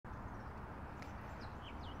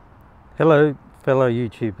Hello fellow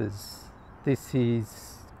YouTubers, this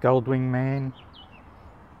is Goldwing Man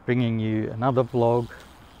bringing you another vlog,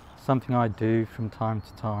 something I do from time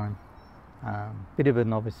to time. Bit of a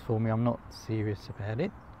novice for me, I'm not serious about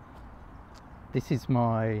it. This is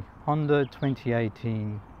my Honda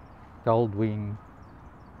 2018 Goldwing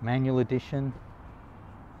manual edition.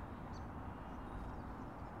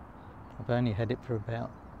 I've only had it for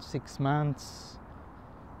about 6 months.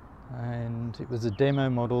 And it was a demo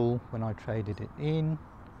model when I traded it in,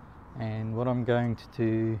 and what I'm going to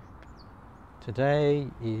do today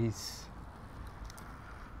is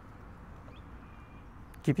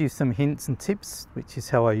give you some hints and tips, which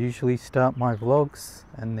is how I usually start my vlogs,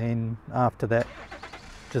 and then after that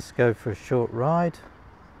just go for a short ride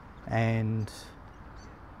and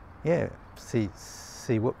yeah, see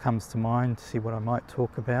what comes to mind, see what I might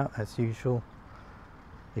talk about as usual.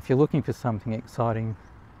 If you're looking for something exciting,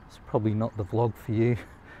 it's probably not the vlog for you,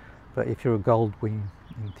 but if you're a Goldwing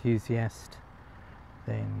enthusiast,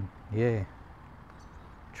 then yeah,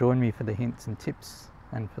 join me for the hints and tips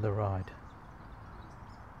and for the ride.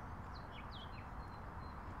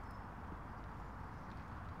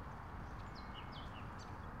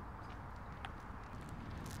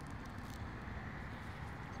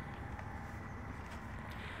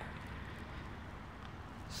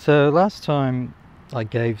 So last time I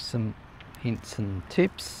gave some hints and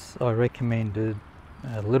tips. I recommended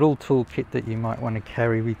a little toolkit that you might want to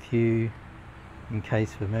carry with you in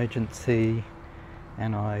case of emergency,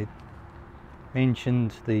 and I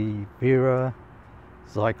mentioned the Vera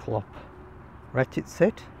Cyclop ratchet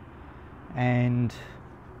set, and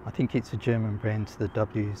I think it's a German brand, so the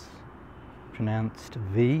W's pronounced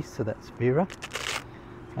V, so that's Vera.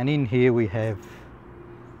 And in here we have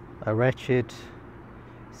a ratchet,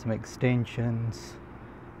 some extensions,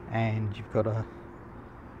 and you've got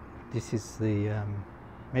this is the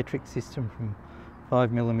metric system from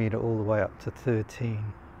 5mm all the way up to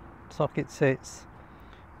 13 socket sets.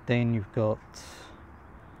 Then you've got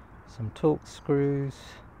some Torx screws,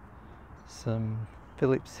 some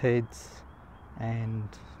Phillips heads, and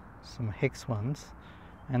some hex ones.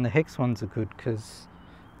 And the hex ones are good because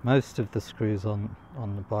most of the screws on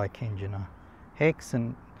the bike engine are hex,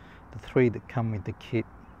 and the 3 that come with the kit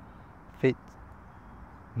fit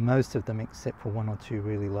most of them except for 1 or 2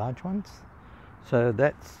 really large ones. So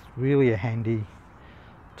that's really a handy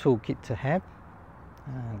toolkit to have.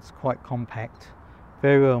 It's quite compact,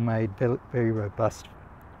 very well made, very robust,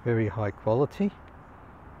 very high quality.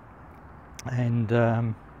 And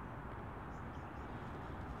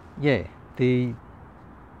yeah,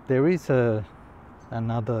 there is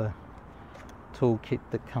another toolkit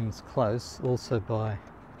that comes close, also by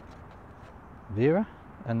Vera,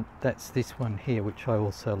 and that's this one here, which I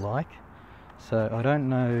also like. So I don't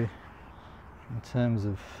know in terms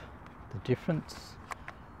of the difference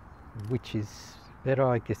which is better.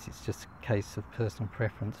 I guess it's just a case of personal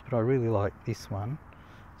preference, but I really like this one.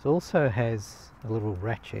 It also has a little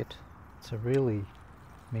ratchet. It's a really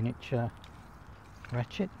miniature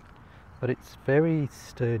ratchet, but it's very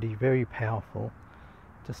sturdy, very powerful.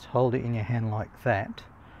 Just hold it in your hand like that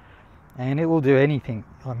and it will do anything.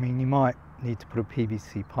 I mean, you might need to put a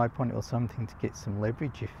PVC pipe on it or something to get some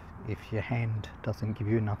leverage if your hand doesn't give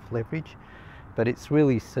you enough leverage, but it's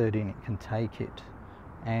really sturdy and it can take it.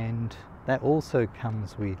 And that also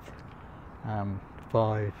comes with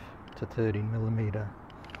 5 to 13mm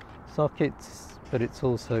sockets, but it's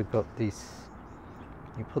also got this,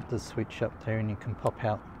 you put the switch up there and you can pop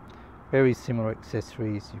out very similar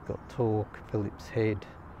accessories. You've got Torque, Phillips head,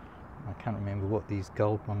 I can't remember what these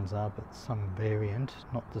gold ones are, but some variant,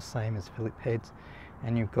 not the same as Phillips heads.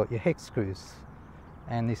 And you've got your hex screws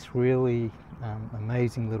and this really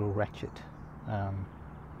amazing little ratchet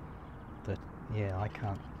that, yeah, I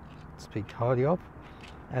can't speak highly of,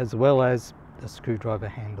 as well as a screwdriver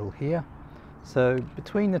handle here. So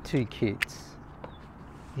between the 2 kits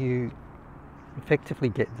you effectively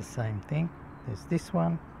get the same thing. There's this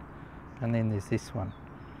one and then there's this one.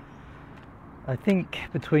 I think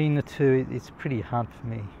between the 2 it's pretty hard for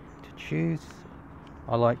me to choose.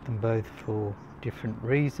 I like them both for different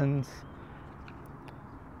reasons.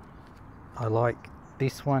 I like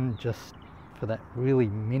this one just for that really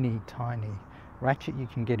mini tiny ratchet. You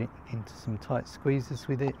can get it into some tight squeezes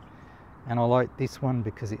with it. And I like this one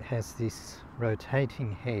because it has this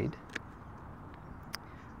rotating head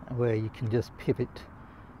where you can just pivot,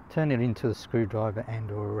 turn it into a screwdriver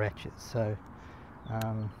and or a ratchet. So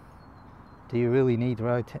do you really need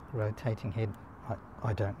a rotating head?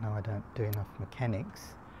 I don't know, I don't do enough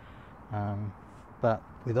mechanics. But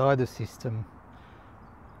with either system,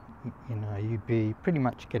 you know, you'd be pretty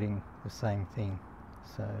much getting the same thing.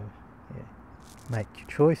 So yeah, make your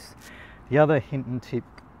choice. The other hint and tip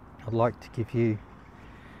I'd like to give you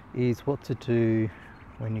is what to do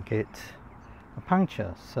when you get a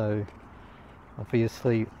puncture. So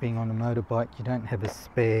obviously, being on a motorbike, you don't have a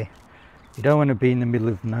spare. You don't want to be in the middle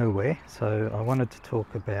of nowhere. So I wanted to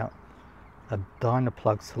talk about a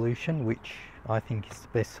Dynaplug solution, which I think is the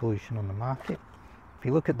best solution on the market. If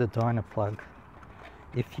you look at the Dynaplug,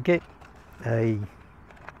 if you get a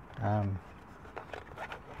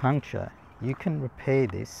puncture, you can repair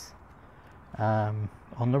this on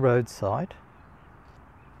the roadside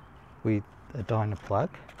with a Dynaplug.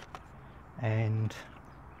 And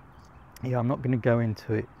yeah, I'm not going to go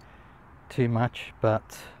into it too much,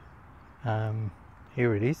 but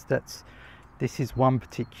here it is. This is one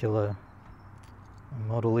particular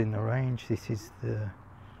model in the range. This is the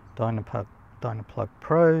Dynaplug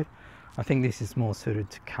Pro. I think this is more suited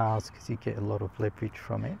to cars because you get a lot of leverage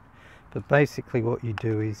from it. But basically what you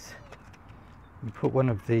do is you put one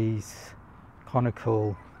of these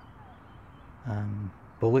conical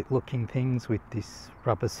bullet looking things with this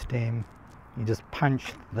rubber stem. You just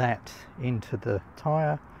punch that into the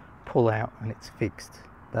tyre, pull out, and it's fixed.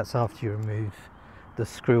 That's after you remove the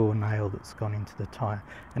screw or nail that's gone into the tyre.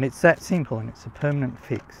 And it's that simple, and it's a permanent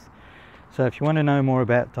fix. So if you want to know more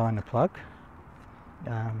about Dynaplug,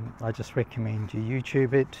 I just recommend you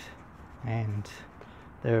YouTube it, and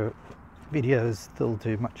there are videos that'll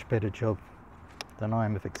do a much better job than I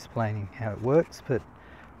am of explaining how it works, but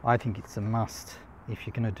I think it's a must if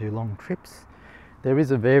you're going to do long trips. There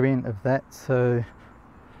is a variant of that, so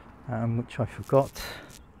which I forgot.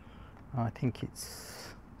 I think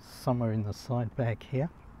it's somewhere in the side bag here,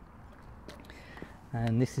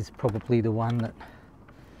 and this is probably the one that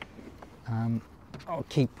I'll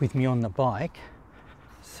keep with me on the bike.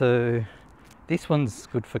 So this one's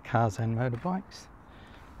good for cars and motorbikes.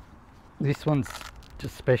 This one's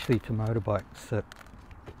just specially for motorbikes. So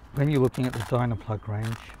when you're looking at the Dynaplug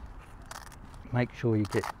range, make sure you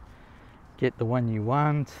get the one you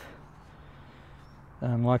want.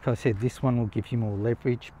 Like I said, this one will give you more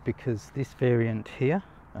leverage because this variant here,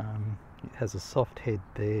 it has a soft head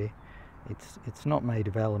there. It's not made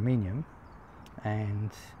of aluminium,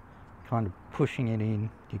 and kind of pushing it in,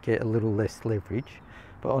 you get a little less leverage.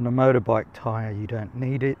 But on a motorbike tyre, you don't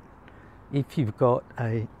need it. If you've got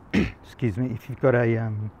a excuse me, if you've got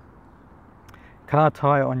a car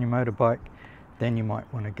tyre on your motorbike, then you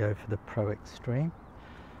might want to go for the Pro Extreme.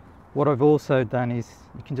 What I've also done is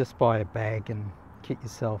you can just buy a bag and kit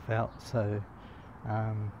yourself out. So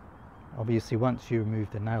obviously once you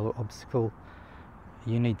remove the nail or obstacle,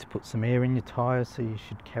 you need to put some air in your tyre, so you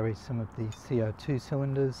should carry some of the CO2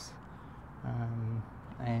 cylinders,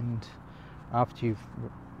 and after you've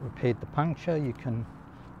repaired the puncture, you can,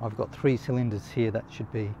 I've got 3 cylinders here. That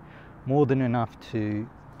should be more than enough to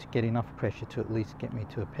get enough pressure to at least get me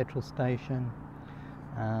to a petrol station.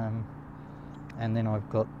 And then I've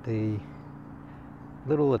got the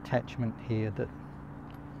little attachment here that,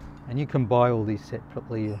 and you can buy all these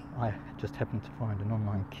separately. I just happened to find an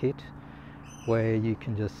online kit where you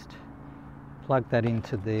can just plug that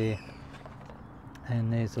into there,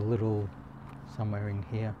 and there's a little, somewhere in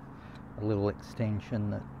here, a little extension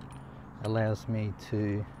that allows me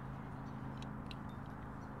to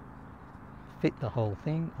fit the whole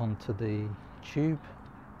thing onto the tube,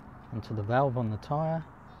 onto the valve on the tyre,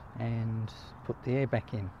 and put the air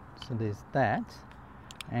back in. So there's that.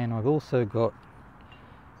 And I've also got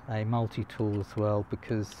a multi-tool as well,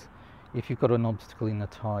 because if you've got an obstacle in the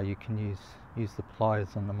tyre, you can use the pliers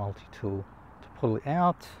on the multi-tool to pull it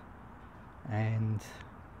out. And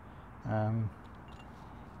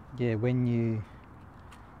yeah, when you,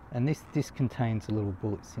 and this contains the little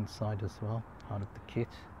bullets inside as well, part of the kit.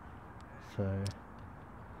 So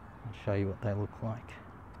I'll show you what they look like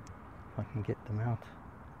if I can get them out.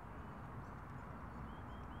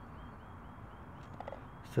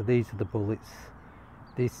 So these are the bullets.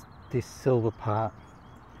 This silver part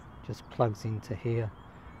just plugs into here,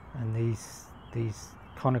 and these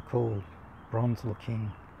conical bronze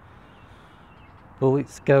looking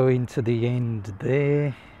bullets go into the end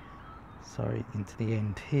there, sorry, into the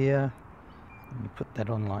end here, and you put that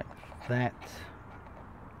on like that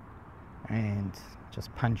and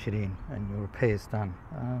just punch it in and your repair's done.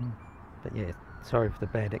 But yeah, sorry for the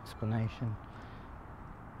bad explanation,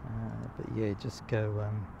 but yeah, just go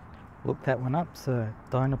look that one up. So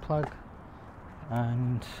Dynaplug,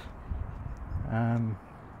 and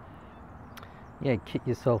yeah, kit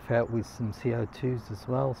yourself out with some CO2s as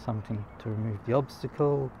well, something to remove the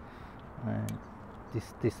obstacle,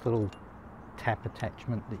 this little tap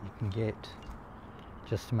attachment that you can get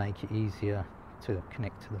just to make it easier to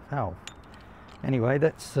connect to the valve. Anyway,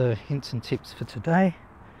 that's hints and tips for today.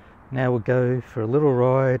 Now we'll go for a little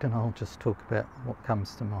ride and I'll just talk about what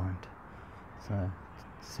comes to mind. So,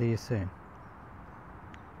 see you soon.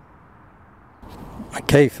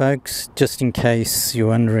 Okay folks, just in case you're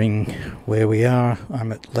wondering where we are,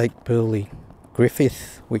 I'm at Lake Burley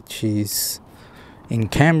Griffith, which is in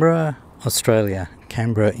Canberra, Australia.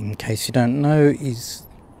 Canberra, in case you don't know, is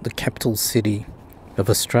the capital city of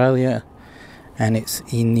Australia, and it's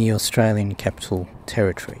in the Australian Capital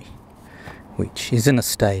Territory, which isn't a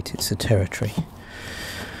state, it's a territory.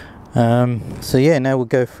 So yeah, now we'll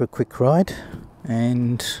go for a quick ride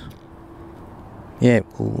and yeah,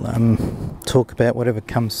 we'll talk about whatever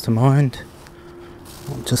comes to mind.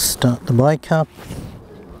 I'll just start the bike up.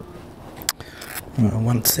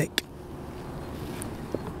 One sec.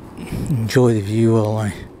 Enjoy the view while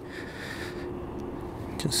I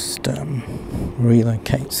just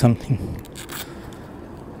relocate something.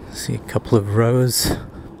 See a couple of rowers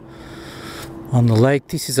on the lake.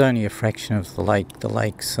 This is only a fraction of the lake. The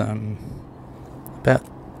lake's about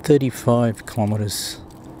 35 kilometres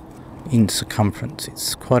in circumference.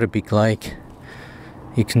 It's quite a big lake.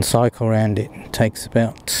 You can cycle around it. It takes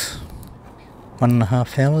about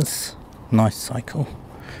 1.5 hours. Nice cycle.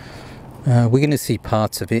 We're going to see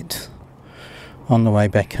parts of it on the way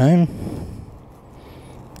back home,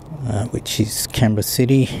 which is Canberra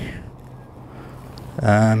City.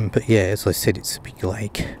 But yeah, as I said, it's a big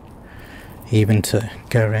lake. Even to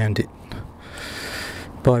go around it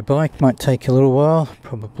by bike might take a little while,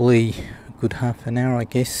 probably a good half an hour I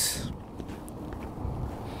guess.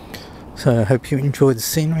 So I hope you enjoy the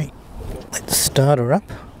scenery. Let's start her up.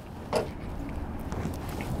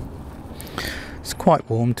 It's quite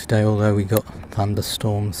warm today, although we got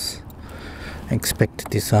thunderstorms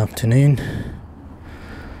expected this afternoon.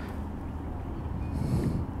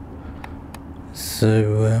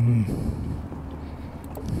 So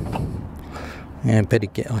yeah,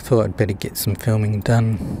 I thought I'd better get some filming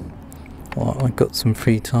done while I got some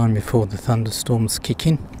free time before the thunderstorms kick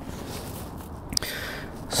in.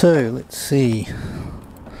 So let's see.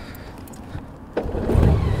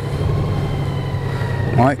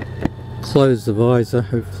 Might close the visor,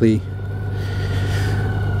 hopefully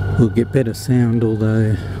we'll get better sound,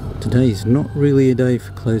 although today's not really a day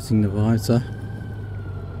for closing the visor.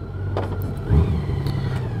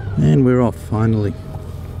 And we're off finally.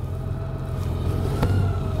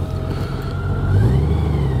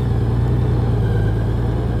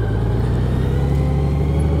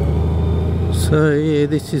 So yeah,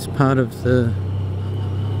 this is part of the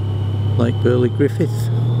Lake Burley Griffith.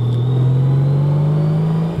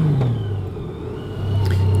 You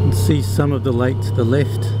can see some of the lake to the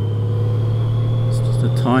left. It's just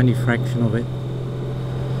a tiny fraction of it.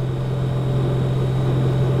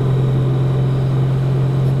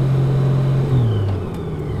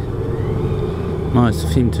 Nice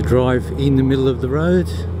of him to drive in the middle of the road.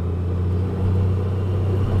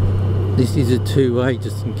 This is a two-way,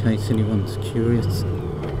 just in case anyone's curious.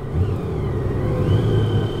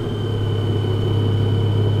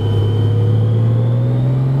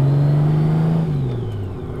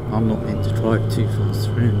 I'm not meant to drive too fast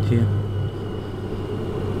around here.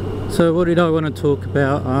 So what did I want to talk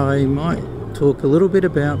about? I might talk a little bit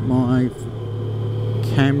about my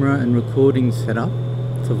camera and recording setup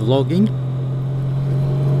for vlogging.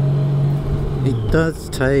 It does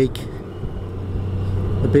take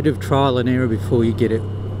a bit of trial and error before you get it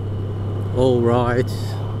all right,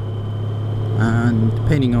 and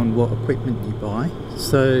depending on what equipment you buy.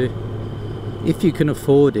 So if you can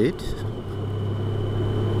afford it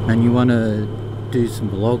and you want to do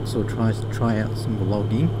some vlogs or try out some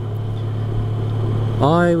vlogging,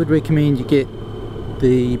 I would recommend you get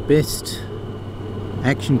the best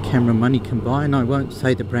action camera money can buy. And I won't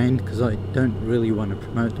say the brand because I don't really want to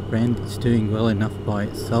promote the brand. It's doing well enough by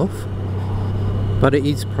itself. But it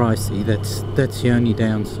is pricey, that's the only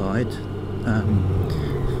downside.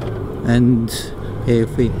 And yeah,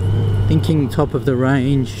 if we're thinking top of the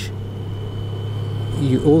range,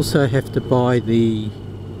 you also have to buy the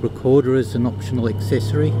recorder as an optional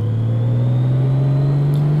accessory.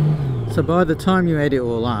 So by the time you add it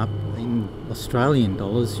all up in Australian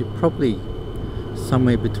dollars, you're probably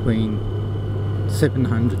somewhere between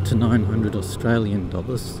 700 to 900 Australian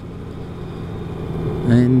dollars.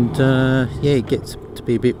 And yeah, it gets to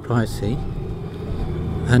be a bit pricey.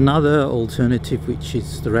 Another alternative, which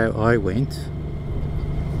is the route I went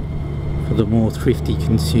for the more thrifty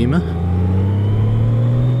consumer,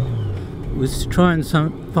 was to try and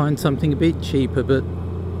find something a bit cheaper but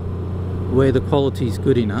where the quality is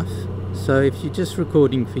good enough. So if you're just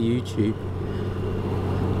recording for YouTube,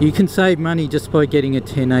 you can save money just by getting a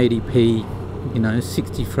 1080p you know,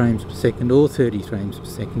 60 frames per second or 30 frames per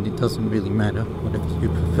second, it doesn't really matter, whatever you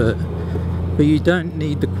prefer. But you don't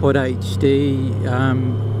need the Quad HD.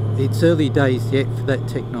 It's early days yet for that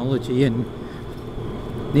technology, and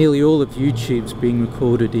nearly all of YouTube's being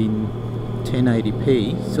recorded in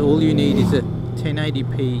 1080p, so all you need is a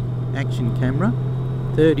 1080p action camera,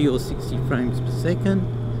 30 or 60 frames per second,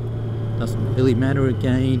 doesn't really matter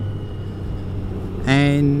again.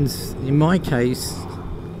 And in my case,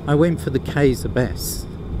 I went for the Kaiser Bass.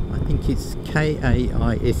 I think it's Kaiser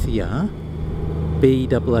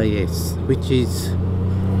BAAS, which is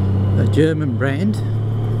a German brand,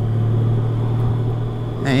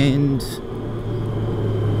 and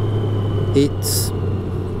it's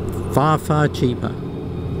far cheaper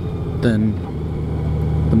than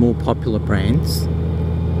the more popular brands,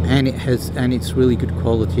 and it's really good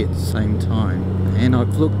quality at the same time. And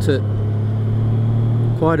I've looked at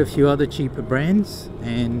quite a few other cheaper brands,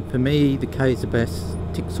 and for me the Kaiser Bass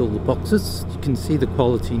ticks all the boxes. You can see the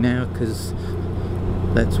quality now because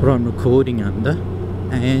that's what I'm recording under.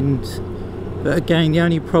 But again, the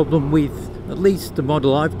only problem with at least the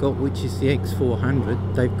model I've got, which is the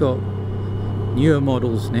X400, they've got newer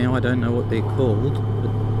models now, I don't know what they're called,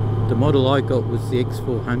 but the model I got was the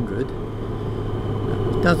X400.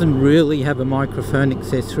 It doesn't really have a microphone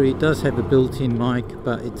accessory. It does have a built-in mic,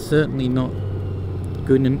 but it's certainly not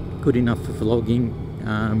good enough for vlogging.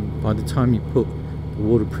 By the time you put the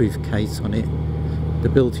waterproof case on it, the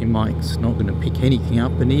built-in mic's not going to pick anything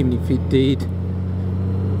up, and even if it did,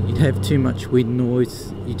 you'd have too much wind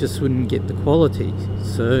noise, you just wouldn't get the quality.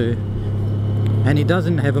 So, and it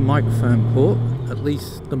doesn't have a microphone port, at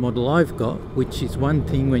least the model I've got, which is one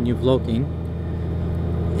thing when you're vlogging.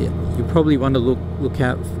 You probably want to look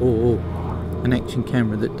out for an action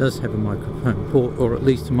camera that does have a microphone port, or at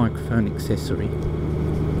least a microphone accessory.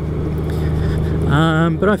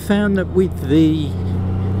 But I found that with the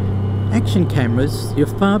action cameras, you're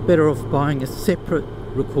far better off buying a separate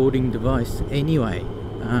recording device anyway,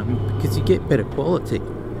 because you get better quality,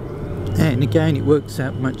 and again it works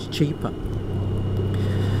out much cheaper.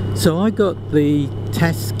 So I got the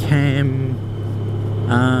Tascam,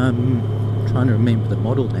 trying to remember the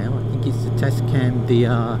model now, I think it's the Tascam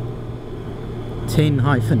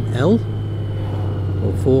DR10-L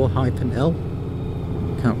or 4-L,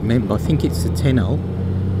 can't remember, I think it's the 10L,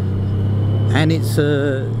 and it's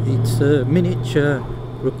a miniature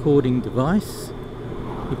recording device.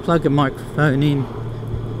 You plug a microphone in,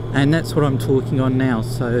 and that's what I'm talking on now.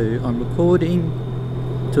 So I'm recording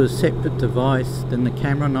to a separate device than the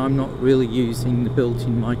camera, and I'm not really using the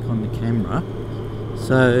built-in mic on the camera.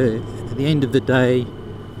 So at the end of the day,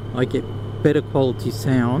 I get better quality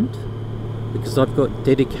sound because I've got a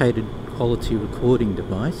dedicated quality recording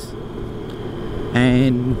device.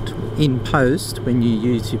 And in post, when you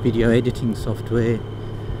use your video editing software,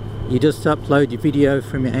 you just upload your video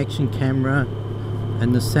from your action camera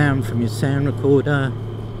and the sound from your sound recorder,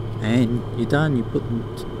 and you're done. You put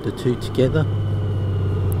the two together,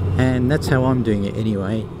 and that's how I'm doing it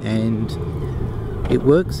anyway, and it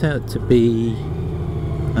works out to be,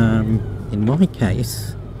 in my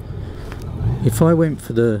case, if I went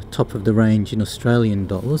for the top of the range in Australian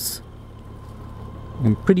dollars,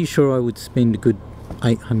 I'm pretty sure I would spend a good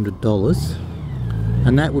 $800,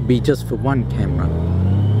 and that would be just for one camera.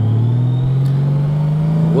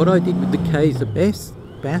 What I did with the Kaiser Bass,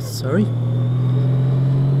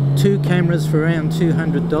 two cameras for around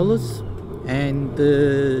 $200, and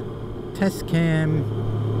the Tascam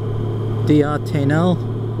DR10L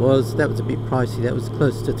was a bit pricey, that was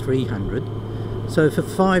close to $300. So for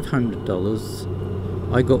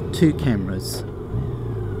 $500 I got two cameras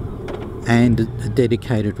and a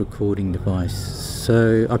dedicated recording device.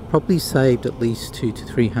 So I probably saved at least $200 to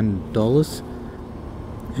 $300,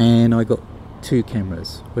 and I got two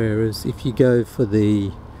cameras. Whereas if you go for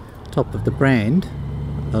the top of the brand,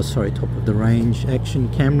 top of the range action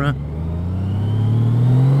camera,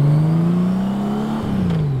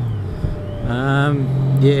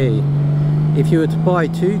 yeah, if you were to buy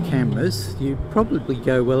two cameras, you'd probably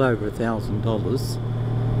go well over $1,000.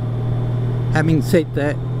 Having said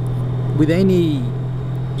that,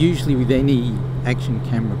 usually with any action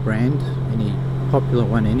camera brand, any popular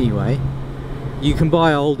one anyway, you can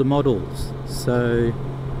buy older models. So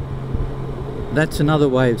that's another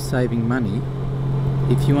way of saving money.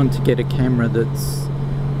 If you want to get a camera that's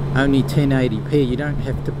only 1080p, you don't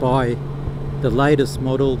have to buy the latest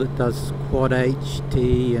model that does Quad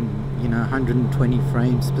HD and 120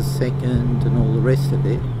 frames per second and all the rest of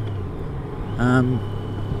it.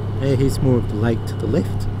 Here's more of the lake to the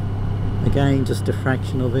left. Again, just a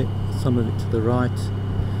fraction of it, some of it to the right.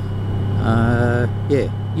 Yeah,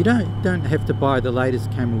 you don't have to buy the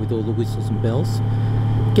latest camera with all the whistles and bells.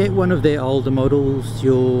 Get one of their older models.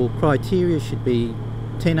 Your criteria should be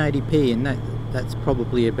 1080p, and that's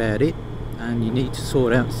probably about it. And you need to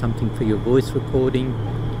sort out something for your voice recording.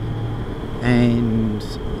 And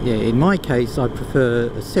yeah, in my case, I prefer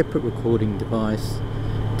a separate recording device.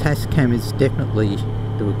 Tascam is definitely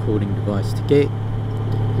the recording device to get,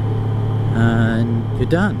 and you're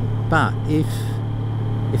done. But if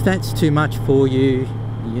that's too much for you,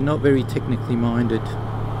 you're not very technically minded,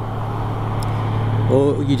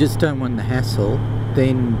 or you just don't want the hassle,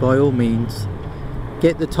 then by all means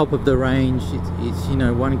get the top of the range. It's you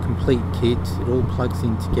know, one complete kit. It all plugs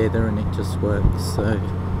in together and it just works. So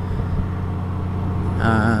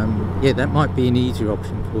yeah, that might be an easier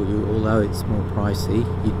option for you, although it's more pricey.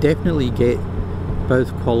 You definitely get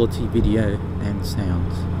both quality video and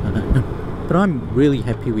sounds. But I'm really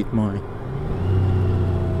happy with my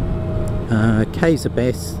Kaiser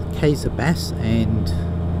Bass and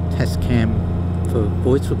Tascam for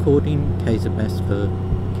voice recording, Kaiser Bass for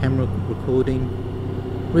camera recording.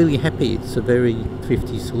 Really happy. It's a very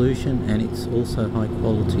thrifty solution, and it's also high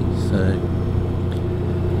quality, so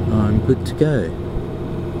I'm good to go.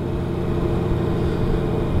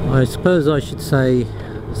 I suppose I should say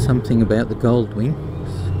something about the Goldwing,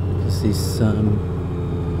 because this,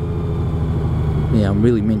 yeah, I'm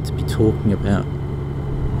really meant to be talking about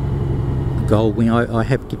the Goldwing. I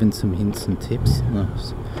have given some hints and tips.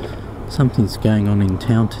 Something's going on in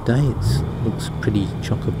town today. It looks pretty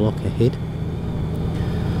chock-a-block ahead.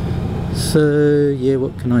 So yeah,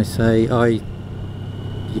 what can I say?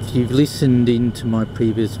 If you've listened into my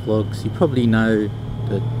previous vlogs, you probably know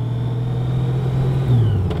that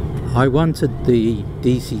I wanted the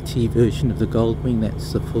DCT version of the Goldwing.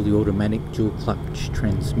 That's the fully automatic dual clutch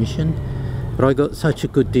transmission, but I got such a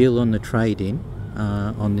good deal on the trade-in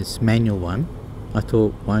on this manual one. I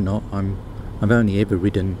thought, why not? I've only ever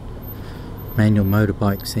ridden manual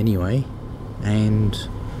motorbikes anyway, and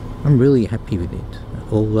I'm really happy with it.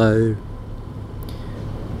 Although,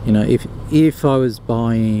 you know, if I was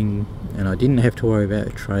buying and I didn't have to worry about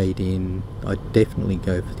a trade-in, I'd definitely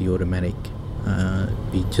go for the automatic.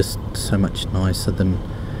 It'd be just so much nicer than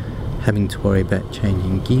having to worry about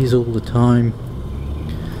changing gears all the time.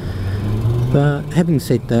 But having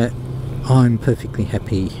said that, I'm perfectly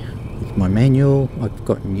happy with my manual. I've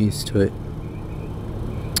gotten used to it,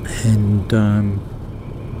 and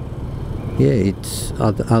yeah, it's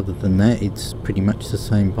other than that, it's pretty much the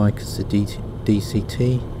same bike as the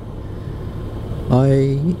DCT.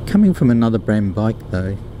 Coming from another brand bike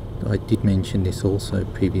though, I did mention this also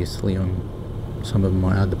previously on some of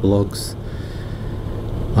my other blogs.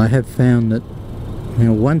 I have found that, you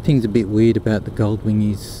know, one thing's a bit weird about the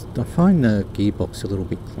Goldwing is I find the gearbox a little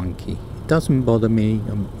bit clunky. It doesn't bother me,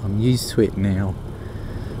 I'm used to it now,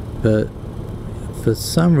 but for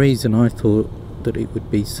some reason I thought that it would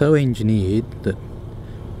be so engineered that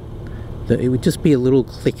it would just be a little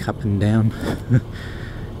click up and down.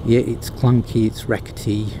 Yeah, it's clunky, it's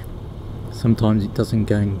rackety, sometimes it doesn't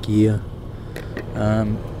go in gear,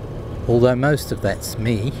 although most of that's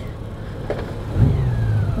me.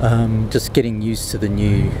 Just getting used to the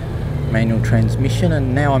new manual transmission,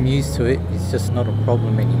 and now I'm used to it, it's just not a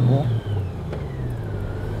problem anymore.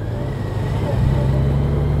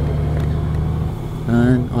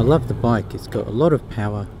 And I love the bike. It's got a lot of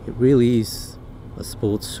power. It really is a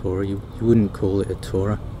sports tourer. You wouldn't call it a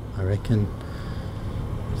tourer, I reckon.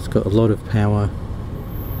 It's got a lot of power.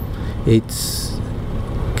 It's,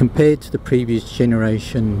 compared to the previous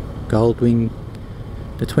generation Goldwing,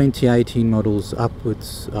 the 2018 models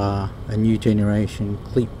upwards are a new generation,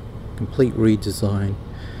 complete redesign,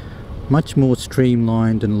 much more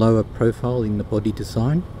streamlined and lower profile in the body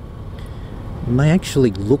design. And they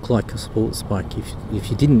actually look like a sports bike.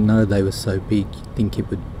 If you didn't know they were so big, you'd think it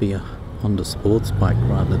would be a Honda sports bike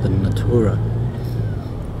rather than a tourer.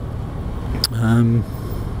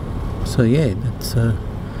 So yeah,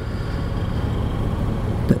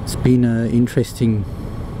 that's been an interesting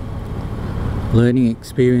learning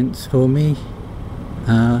experience for me.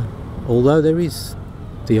 Although there is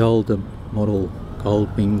the older model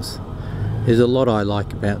Goldwings, there's a lot I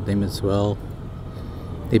like about them as well.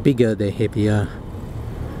 They're bigger, they're heavier,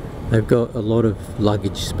 they've got a lot of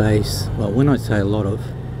luggage space. Well, when I say a lot of,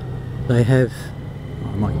 they have,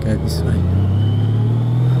 I might go this way.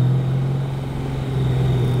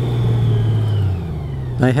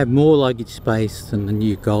 They have more luggage space than the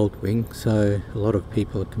new Goldwing, so a lot of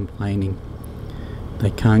people are complaining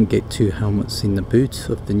they can't get 2 helmets in the boot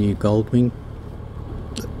of the new Goldwing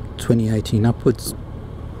 2018 upwards.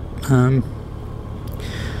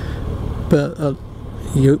 But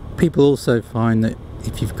people also find that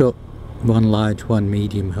if you've got one large, one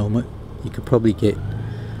medium helmet, you could probably get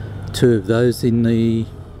 2 of those in the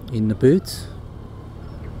boots.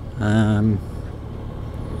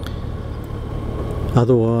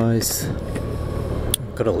 Otherwise,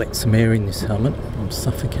 I've got to let some air in this helmet. I'm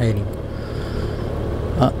suffocating.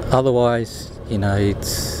 Otherwise, you know,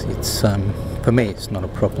 it's for me, it's not a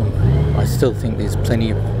problem. I still think there's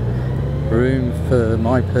plenty of room for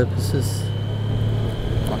my purposes.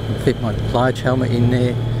 I can fit my large helmet in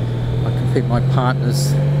there. I can fit my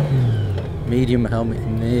partner's medium helmet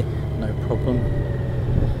in there, no problem.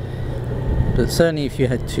 But certainly if you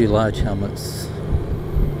had 2 large helmets,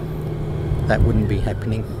 that wouldn't be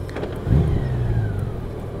happening.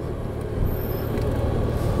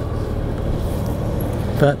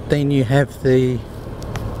 But then you have the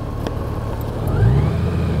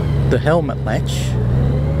helmet latch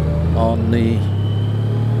on the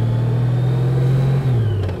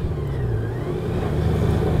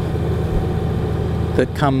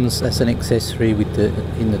that comes as an accessory with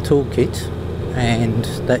in the toolkit, and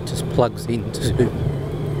that just plugs into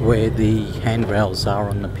where the handrails are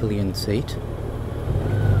on the pillion seat,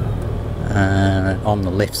 on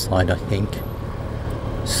the left side I think.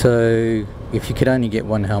 So if you could only get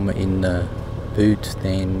one helmet in the boot,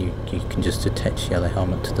 then you can just attach the other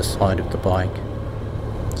helmet to the side of the bike.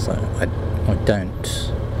 So I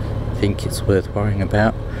don't think it's worth worrying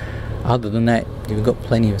about. Other than that, you've got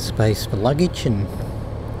plenty of space for luggage and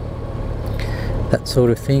that sort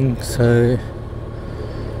of thing. So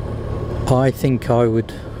I think I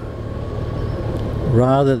would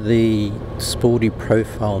rather the sporty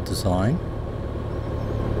profile design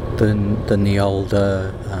than the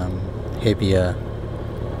older, heavier,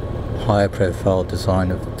 higher profile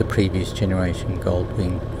design of the previous generation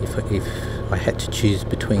Goldwing, if I had to choose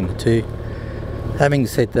between the two. Having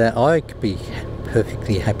said that, I could be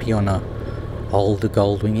perfectly happy on a older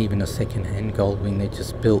Goldwing, even a second-hand Goldwing. They're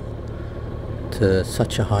just built to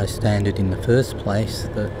such a high standard in the first place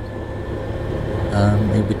that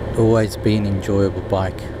it would always be an enjoyable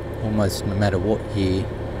bike, almost no matter what year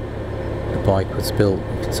the bike was built,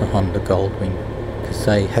 if it's a Honda Goldwing, because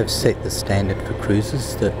they have set the standard for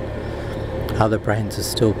cruisers that other brands are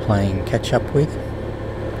still playing catch up with.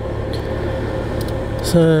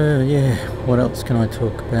 So yeah, what else can I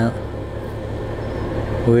talk about?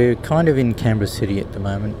 We're kind of in Canberra City at the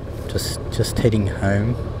moment, just heading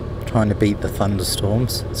home, trying to beat the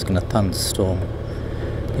thunderstorms. It's going to thunderstorm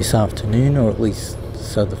this afternoon, or at least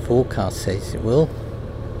so the forecast says it will.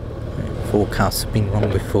 Forecasts have been wrong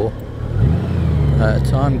before.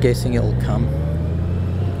 So I'm guessing it'll come.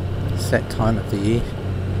 It's that time of the year.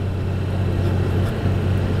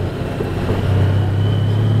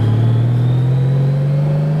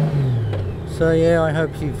 So yeah, I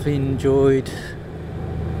hope you've enjoyed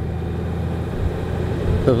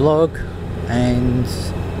the vlog and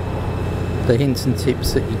the hints and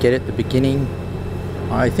tips that you get at the beginning.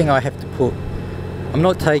 I think I have to I'm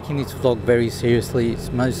not taking this vlog very seriously.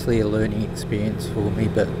 It's mostly a learning experience for me,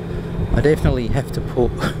 but I definitely have to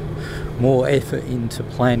put more effort into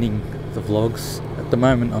planning the vlogs. At the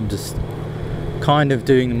moment I'm just kind of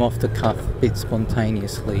doing them off the cuff, a bit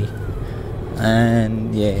spontaneously,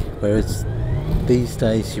 and yeah, whereas these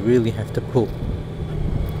days you really have to put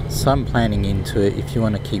some planning into it if you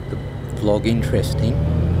want to keep the vlog interesting.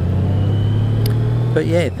 But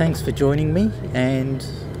yeah, thanks for joining me, and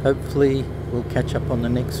hopefully we'll catch up on the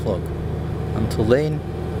next vlog. Until then,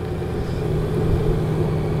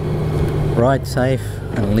 ride safe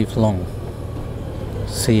and live long.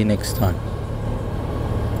 See you next time.